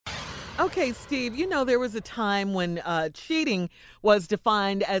Okay, Steve, you know there was a time when cheating was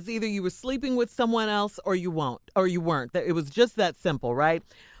defined as either you were sleeping with someone else or you weren't. It was just that simple, right?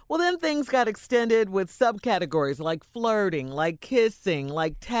 Well, then things got extended with subcategories like flirting, like kissing,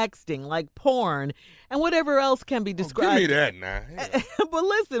 like texting, like porn, and whatever else can be described. Give me that now. Yeah. But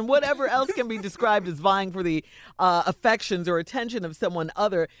listen, whatever else can be described as vying for the affections or attention of someone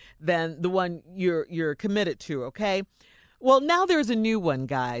other than the one you're committed to, okay? Well, now there's a new one,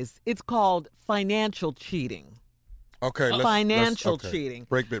 guys. It's called financial cheating. Okay, Financial let's cheating.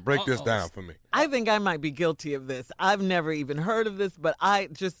 Break this down for me. I think I might be guilty of this. I've never even heard of this, but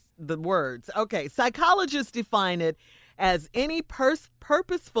the words. Okay, psychologists define it as any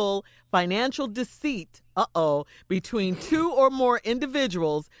purposeful financial deceit, between two or more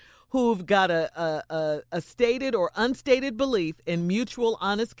individuals who've got a stated or unstated belief in mutual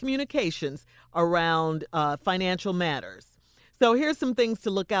honest communications around financial matters. So here's some things to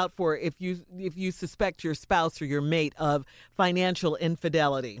look out for if you suspect your spouse or your mate of financial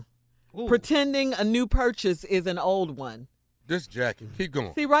infidelity. Ooh. Pretending a new purchase is an old one. This Jackie, keep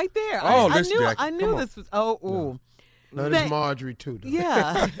going. See right there. Jackie. I knew this was. Oh, no, this is Marjorie too. Though.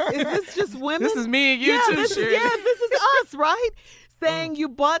 Yeah, is this just women? This is me and you too. This is us, right? Saying you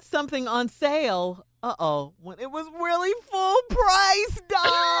bought something on sale. When it was really full price,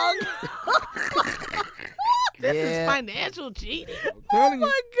 dog. This is financial cheating. Oh,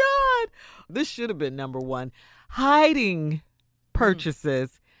 my God. This should have been number one. Hiding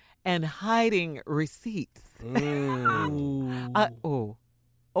purchases and hiding receipts.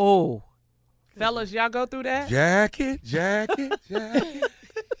 Fellas, y'all go through that? Jackie.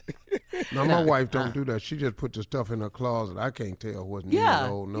 No, my wife don't do that. She just put the stuff in her closet. I can't tell what's new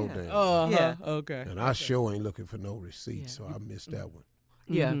and old, damn. Yeah. Okay. And I sure ain't looking for no receipts, so I missed that one.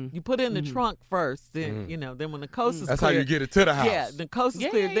 Yeah, you put it in the trunk first, then then when the coast is That's clear. how you get it to the house. Yeah, the coast is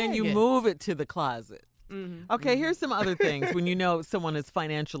clear, then you move it to the closet. Okay, here's some other things when you know someone is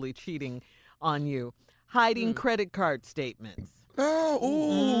financially cheating on you. Hiding credit card statements.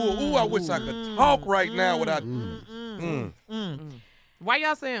 Oh, I wish I could talk right now without. Why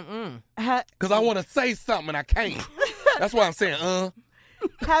y'all saying Because I want to say something and I can't. That's why I'm saying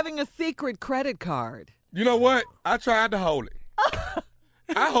Having a secret credit card. You know what? I tried to hold it.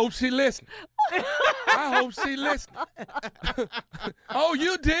 I hope she listened. Oh,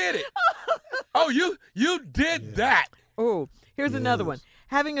 you did it. Oh, you did that. Oh, here's another one.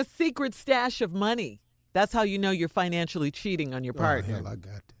 Having a secret stash of money. That's how you know you're financially cheating on your partner. Hell, I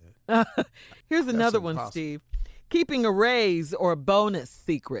got that. Here's another one, impossible. Steve. Keeping a raise or a bonus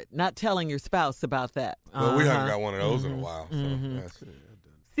secret. Not telling your spouse about that. Well, we haven't got one of those in a while. So that's it.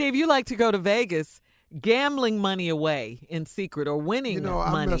 Steve, you like to go to Vegas. Gambling money away in secret or winning money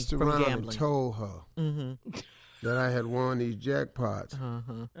I messed from around gambling. and told her that I had won these jackpots.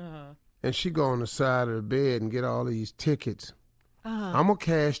 And she go on the side of the bed and get all these tickets. I'm going to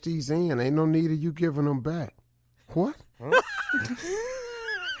cash these in. Ain't no need of you giving them back. What? Wait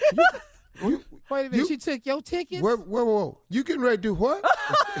a minute, she took your tickets? Whoa. You getting ready to do what?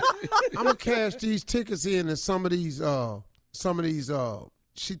 I'm going to cash these tickets in and some of these,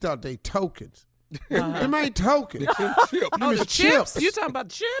 she thought they tokens. Them ain't tokens. the chips? You talking about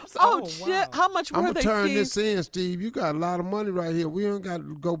chips? Wow. How much were I'm they, going to turn Steve? this in, Steve. You got a lot of money right here. We don't got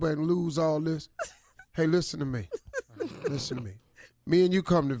to go back and lose all this. Hey, listen to me. Me and you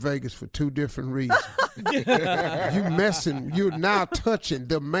come to Vegas for two different reasons. You're now touching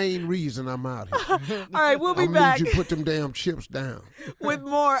the main reason I'm out here. All right, we'll be I'm back need you to put them damn chips down. with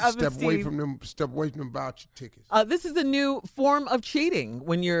more of the Step away Steve. from them. Step away from them voucher tickets. This is a new form of cheating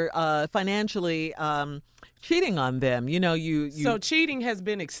when you're financially cheating on them. You know, So cheating has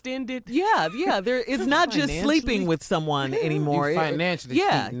been extended? Yeah. It's not just sleeping with someone anymore. You financially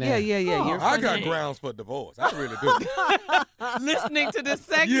cheating now. Yeah. I got grounds for divorce. I really do. Listening to this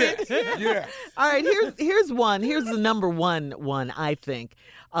segment? Yeah. All right, here's one. Here's the number one, I think,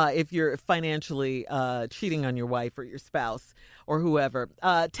 if you're financially cheating on your wife or your spouse or whoever.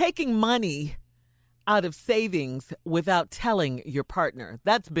 Taking money out of savings without telling your partner.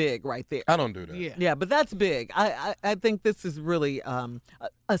 That's big right there. I don't do that. Yeah, but that's big. I think this is really a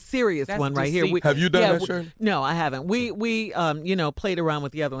serious one right here. Have you done that, Shirley? No, I haven't. We played around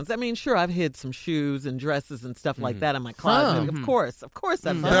with the other ones. I mean, sure, I've hid some shoes and dresses and stuff like that in my closet. Of course, I've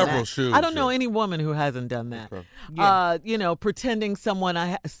done Several that. shoes. I don't know any woman who hasn't done that. Okay. Pretending something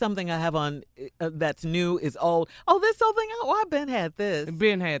I have on that's new is old. Oh, this old thing. Oh, I've been had this.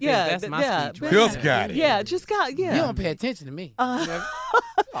 That's my speech. Right Just now. got it. Yeah, just got. Yeah. You don't pay attention to me. All that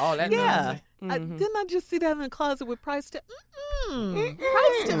Yeah. nonsense. Didn't I just see that in the closet with price tag?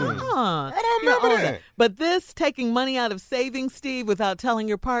 Price tag. I don't remember that. But this taking money out of savings, Steve, without telling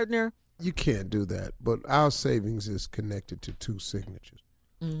your partner, You can't do that. But our savings is connected to 2 signatures.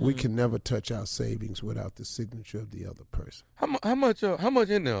 Mm-hmm. We can never touch our savings without the signature of the other person. How much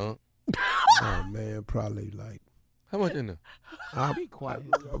in there? Oh man, probably like. How much in there? I'll be quiet.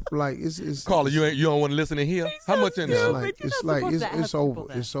 Like it's. Carla, you don't want to listen in here. How much in there? It's over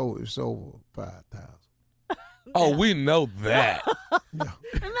 5,000. Oh, we know that. Yeah.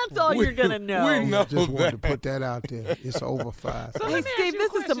 And that's all you're gonna know. We know just wanted to that. put that out there. It's over 5,000. So Hey, let me Steve, ask you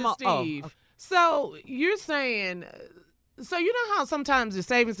this a is the question, Steve. So you're saying, so you know how sometimes your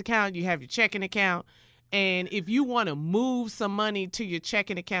savings account, you have your checking account, and if you want to move some money to your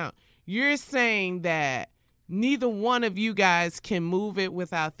checking account, you're saying that neither one of you guys can move it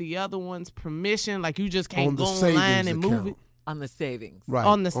without the other one's permission? Like you just can't go online and move it? On the savings. Right.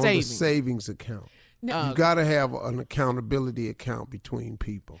 On the On savings. the savings account. No. You got to have an accountability account between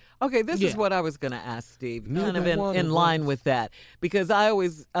people. Okay, this is what I was going to ask, Steve, kind of Neither one in of line us. with that, because I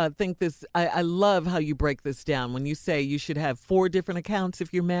always think this, I love how you break this down. When you say you should have 4 different accounts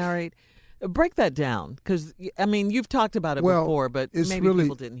if you're married, break that down, because, I mean, you've talked about it before, but it's maybe really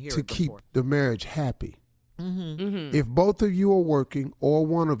people didn't hear to it keep before. the marriage happy. Mm-hmm. If both of you are working or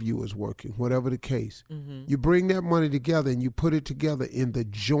one of you is working, whatever the case, you bring that money together and you put it together in the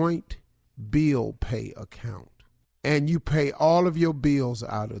joint bill pay account. And you pay all of your bills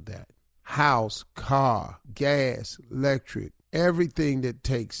out of that. House, car, gas, electric, everything that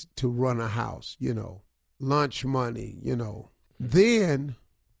takes to run a house, lunch money, Then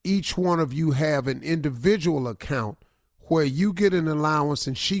each one of you have an individual account where you get an allowance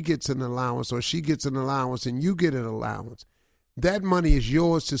and she gets an allowance, or she gets an allowance and you get an allowance. That money is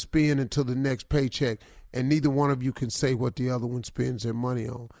yours to spend until the next paycheck, and neither one of you can say what the other one spends their money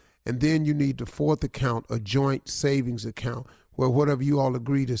on. And then you need the 4th account, a joint savings account, where whatever you all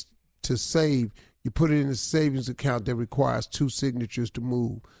agree to save, you put it in a savings account that requires 2 signatures to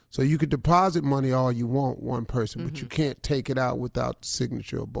move. So you could deposit money all you want, one person, but you can't take it out without the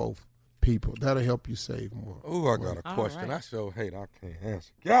signature of both people. That'll help you save more. Oh, I got a question. right. I sure hate I can't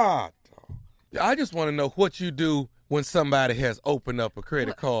answer. God, dog. I just want to know what you do when somebody has opened up a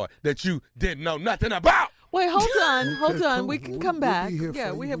credit card that you didn't know nothing about. Wait, hold on. cool. We can We'll come be back. here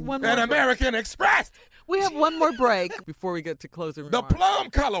Yeah, for we you. have one An more. American Express, We have one more break before we get to closing the remarks. plum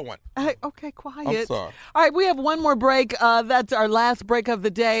color one. Hey, okay, quiet. I'm sorry. All right, we have one more break. That's our last break of the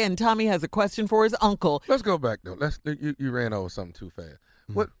day, and Tommy has a question for his uncle. Let's go back though. You ran over something too fast.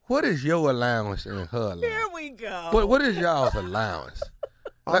 What is your allowance and her allowance? Here we go. What is y'all's allowance?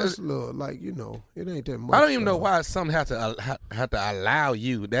 It's little, it ain't that much. I don't even know why some have to allow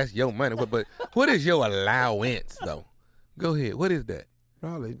you. That's your money. But what is your allowance though? Go ahead. What is that?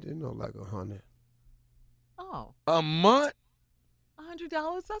 Probably, like 100. Oh, A month?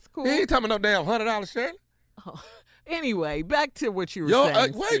 $100? That's cool. You ain't talking about no damn $100, Shirley. Oh. Anyway, back to what you were Yo,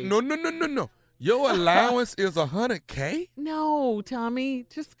 saying. wait, Steve. no. Your allowance is $100K? No, Tommy,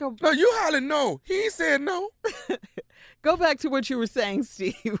 just go. No, you holler no. He ain't said no. Go back to what you were saying,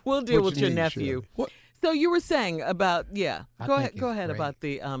 Steve. We'll deal What with you your mean, nephew. Shirley? What? So you were saying about I Go think ahead it's about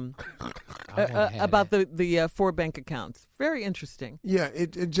the had about that. the 4 bank accounts. Very interesting. Yeah,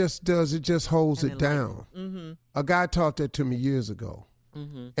 it just does. It just holds And it down. Mm-hmm. A guy taught that to me years ago,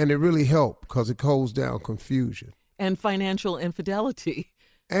 Mm-hmm. and it really helped because it holds down confusion. And financial infidelity.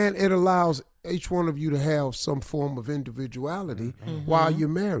 And it allows each one of you to have some form of individuality while you're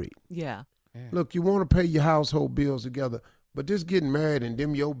married. Yeah. Look, you want to pay your household bills together, but just getting married and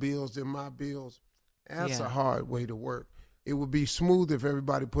them your bills, them my bills, that's Yeah. a hard way to work. It would be smooth if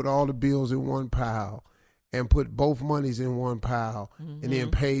everybody put all the bills in one pile and put both monies in one pile and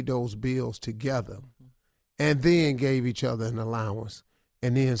then paid those bills together and then gave each other an allowance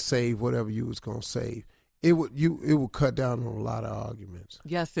and then save whatever you was going to save. It would cut down on a lot of arguments.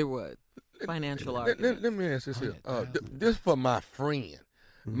 Yes, it would. Financial arguments. Let me ask this here. This for my friend.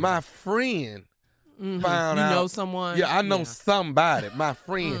 My friend found out. You know someone? Yeah, I know somebody. My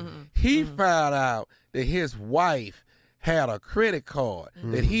friend. He found out that his wife had a credit card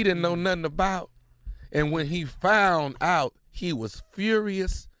that he didn't know nothing about. And when he found out, he was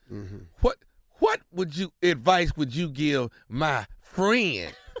furious. What advice would you give my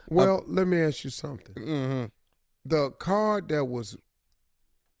friend? Well, let me ask you something. The card that was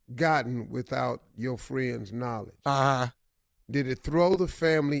gotten without your friend's knowledge, did it throw the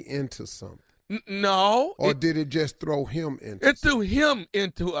family into something? No. Or did it just throw him into It threw him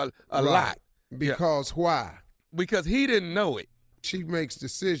into a lot. Because why? Because he didn't know it. She makes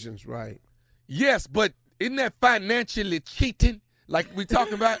decisions, right? Yes, but isn't that financially cheating? Like we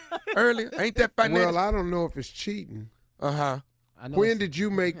talked about earlier? Ain't that financial? Well, I don't know if it's cheating. Uh-huh. I know. When did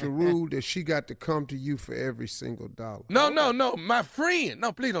you make the rule that she got to come to you for every single dollar? No. My friend.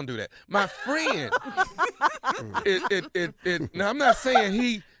 No, please don't do that. My friend. Now, I'm not saying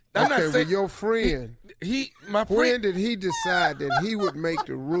he. I'm Okay, not saying your friend. My When friend. did he decide that he would make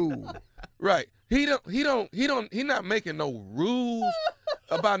the rule? Right. He not making no rules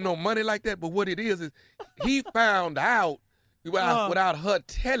about no money like that. But what it is he found out without her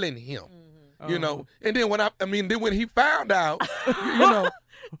telling him. You know, and then when he found out, you know,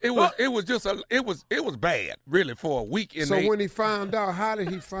 it was bad really for a week. So when he found out, how did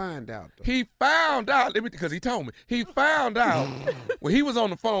he find out? Though? He found out because he told me he found out when he was on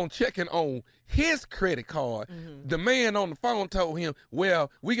the phone checking on his credit card. The man on the phone told him,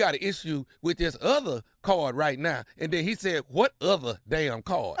 "Well, we got an issue with this other card right now." And then he said, "What other damn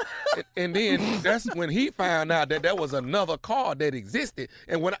card?" and then that's when he found out that there was another card that existed.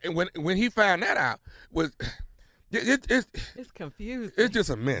 And when he found that out, was It's confusing. it's just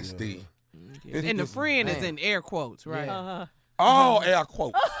a mess, Steve. And the friend is in air quotes, right? Yeah. All air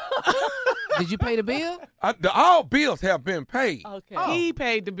quotes. Did you pay the bill? All bills have been paid. Okay. He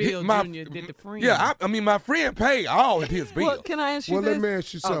paid the bill, Junior did the friend. Yeah, I mean, my friend paid all of his bills. Well, can I ask you Well, this? let me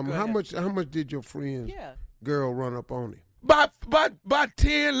ask you something. go How ahead. much did your friend's Yeah. girl run up on him? About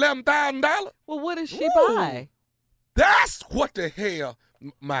 $10,000-$11,000. Well, what does she buy? That's what the hell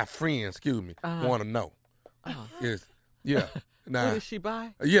my friend, want to know. Is yeah. What Nah. does she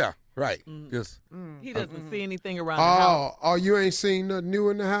buy? Yeah. Right. Just He doesn't see anything around the house. Oh, you ain't seen nothing new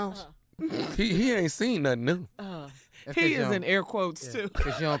in the house? he ain't seen nothing new. That's He 'cause is you in don't- air quotes, too.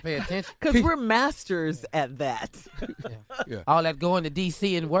 Because you don't pay attention. Because we're masters at that. All that going to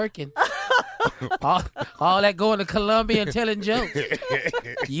D.C. and working. all that going to Columbia and telling jokes.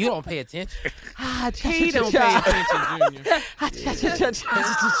 You don't pay attention. He don't pay attention, Junior.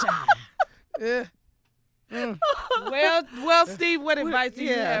 Well, Steve, what advice do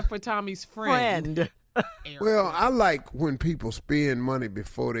you have for Tommy's friend? Well, I like when people spend money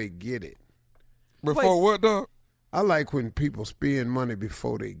before they get it. Before what, dog? I like when people spend money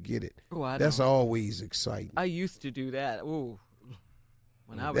before they get it. Oh, I That's don't. always exciting. I used to do that. Ooh.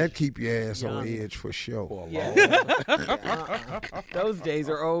 When I was That keep your ass on young. edge for sure. those days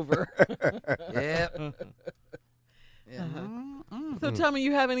are over. Yeah. So tell me,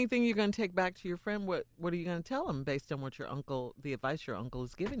 you have anything you're going to take back to your friend? What are you going to tell him based on what the advice your uncle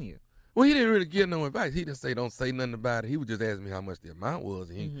has given you? Well, he didn't really give no advice. He didn't say don't say nothing about it. He was just asking me how much the amount was,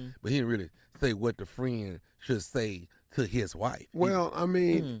 and but he didn't really say what the friend should say to his wife. Well, I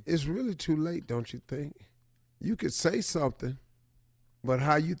mean, it's really too late, don't you think? You could say something, but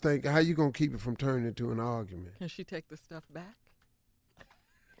how you gonna keep it from turning into an argument? Can she take the stuff back?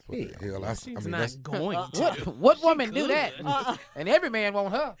 What the hell? She's not going to. What woman do that? And every man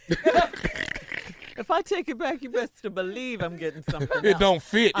want her. If I take it back, you best to believe I'm getting something It else. don't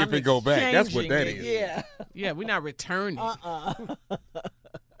fit I'm if it go back. That's what that exchanging is. it, Yeah. Yeah, we're not returning.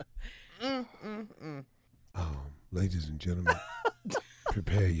 Ladies and gentlemen,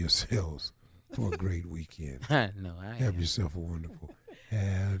 prepare yourselves for a great weekend. No, I Have ain't. yourself a wonderful.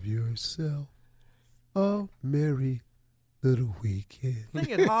 Have yourself a merry little weekend. Sing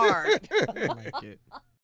it hard. I like it.